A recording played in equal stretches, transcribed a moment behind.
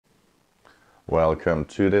Welcome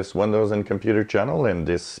to this Windows and Computer channel, and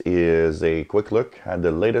this is a quick look at the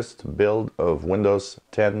latest build of Windows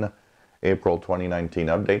 10 April 2019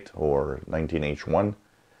 update, or 19H1,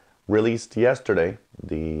 released yesterday,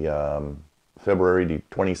 the February the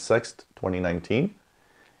 26th, 2019,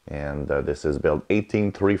 and this is build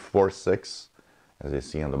 18346, as you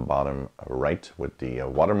see on the bottom right with the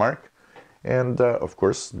watermark. And of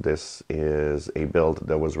course, this is a build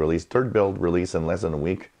that was released, third build release in less than a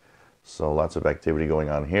week. So lots of activity going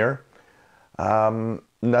on here.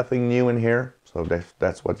 Nothing new in here, so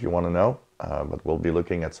that's what you want to know. But we'll be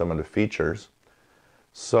looking at some of the features.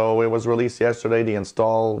 So it was released yesterday. The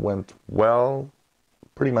install went well,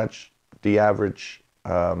 pretty much the average,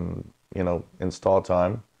 install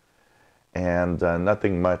time, and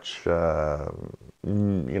nothing much, to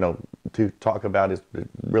talk about. It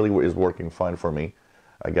really is working fine for me.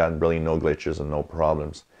 I got really no glitches and no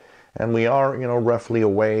problems. And we are, roughly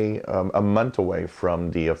away, a month away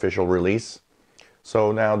from the official release.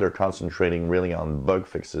 So now they're concentrating really on bug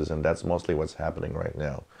fixes, and that's mostly what's happening right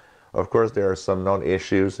now. Of course, there are some known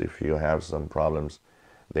issues. If you have some problems,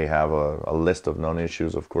 they have a list of known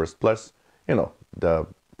issues, of course, plus, the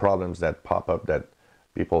problems that pop up that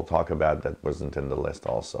people talk about that wasn't in the list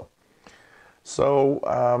also. So,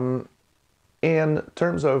 in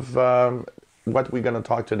terms of what we're going to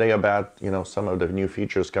talk today about, some of the new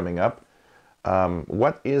features coming up.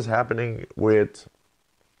 What is happening with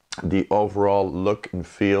the overall look and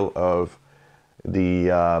feel of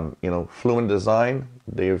the, Fluent Design.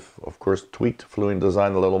 They've, of course, tweaked Fluent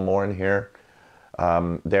Design a little more in here.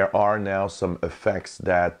 There are now some effects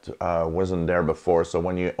that wasn't there before. So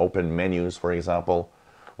when you open menus, for example,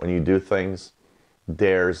 when you do things,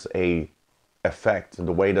 there's a effect.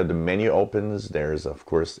 The way that the menu opens, there's, of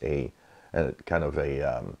course, a kind of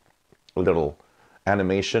a little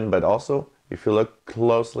animation, but also if you look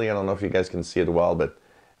closely, I don't know if you guys can see it well, but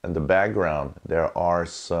in the background there are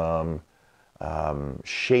some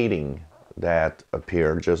shading that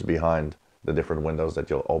appear just behind the different windows that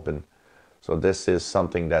you'll open. So this is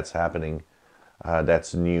something that's happening,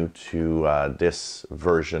 that's new to this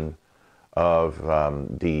version of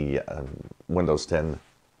the Windows 10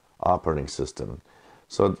 operating system.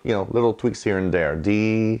 So, little tweaks here and there.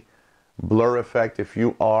 The blur effect, if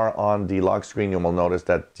you are on the lock screen, you will notice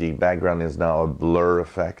that the background is now a blur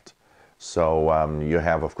effect. So you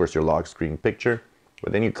have, of course, your lock screen picture,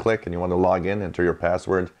 but then you click and you want to log in, enter your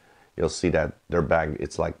password, you'll see that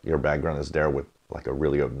it's like your background is there with like a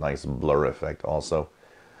really nice blur effect also.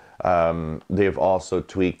 They've also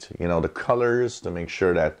tweaked, the colors to make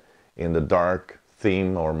sure that in the dark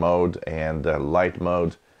theme or mode and light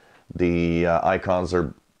mode, the icons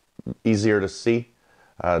are easier to see.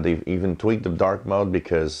 They've even tweaked the dark mode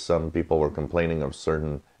because some people were complaining of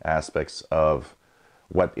certain aspects of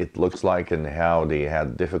what it looks like and how they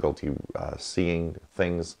had difficulty seeing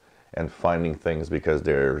things and finding things because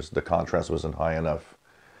the contrast wasn't high enough.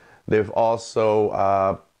 They've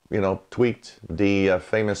also, tweaked the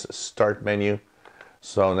famous start menu.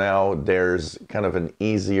 So now there's kind of an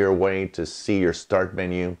easier way to see your start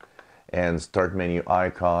menu and start menu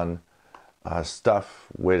icon stuff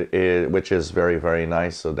with it, which is very, very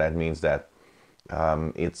nice. So that means that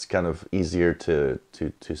it's kind of easier to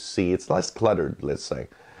see. It's less cluttered, let's say.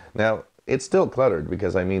 Now, it's still cluttered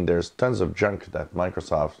because, there's tons of junk that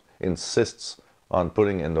Microsoft insists on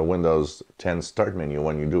putting in the Windows 10 start menu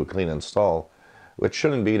when you do a clean install, which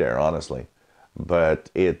shouldn't be there, honestly. But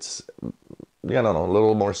it's, a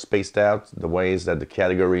little more spaced out. The ways that the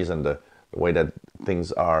categories and the way that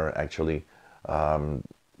things are actually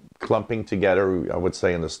clumping together, I would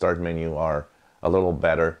say, in the start menu are a little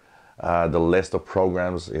better. The list of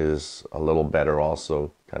programs is a little better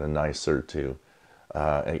also, kind of nicer to,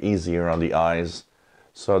 easier on the eyes.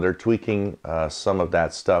 So they're tweaking some of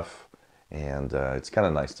that stuff, and it's kind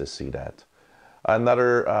of nice to see that.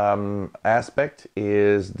 Another aspect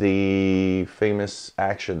is the famous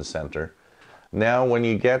Action Center. Now, when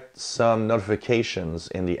you get some notifications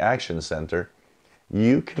in the Action Center,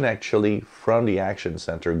 you can actually, from the Action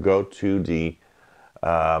Center, go to the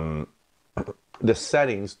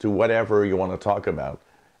settings to whatever you want to talk about.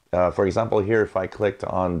 For example, here, if I clicked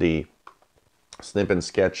on the Snip and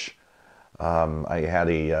Sketch, I had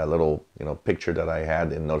a little, picture that I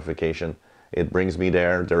had in notification. It brings me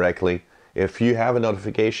there directly. If you have a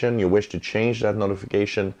notification, you wish to change that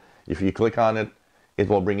notification, if you click on it, it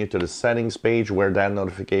will bring you to the settings page where that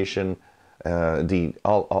notification,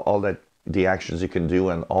 all that the actions you can do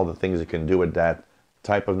and all the things you can do with that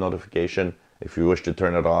type of notification if you wish to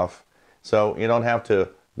turn it off. So you don't have to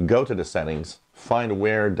go to the settings, find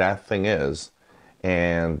where that thing is,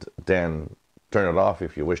 and then turn it off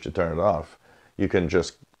if you wish to turn it off. you can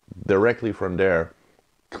just directly from there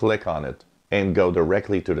click on it and go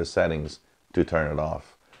directly to the settings to turn it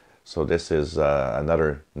off. So this is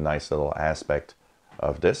another nice little aspect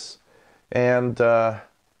of this. And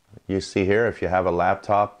you see here, if you have a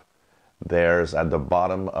laptop, there's at the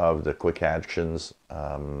bottom of the quick actions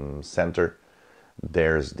center,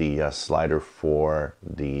 there's the slider for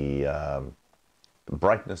the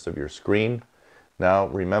brightness of your screen. Now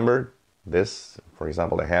remember this, for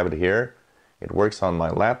example, I have it here. It works on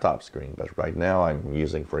my laptop screen, but right now I'm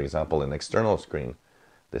using, for example, an external screen.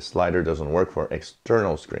 This slider doesn't work for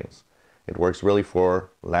external screens. It works really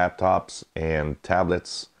for laptops and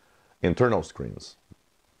tablets, internal screens.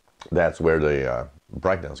 That's where the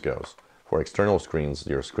brightness goes. For external screens,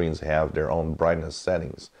 your screens have their own brightness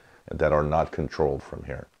settings that are not controlled from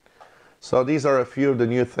here. So these are a few of the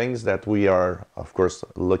new things that we are, of course,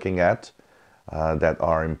 looking at that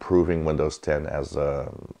are improving Windows 10 as an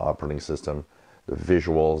operating system, the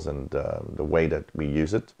visuals and the way that we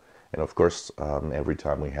use it. And of course, every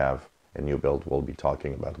time we have a new build, we'll be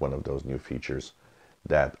talking about one of those new features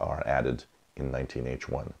that are added in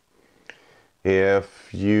 19H1.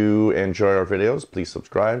 If you enjoy our videos, please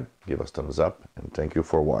subscribe, give us thumbs up, and thank you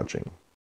for watching.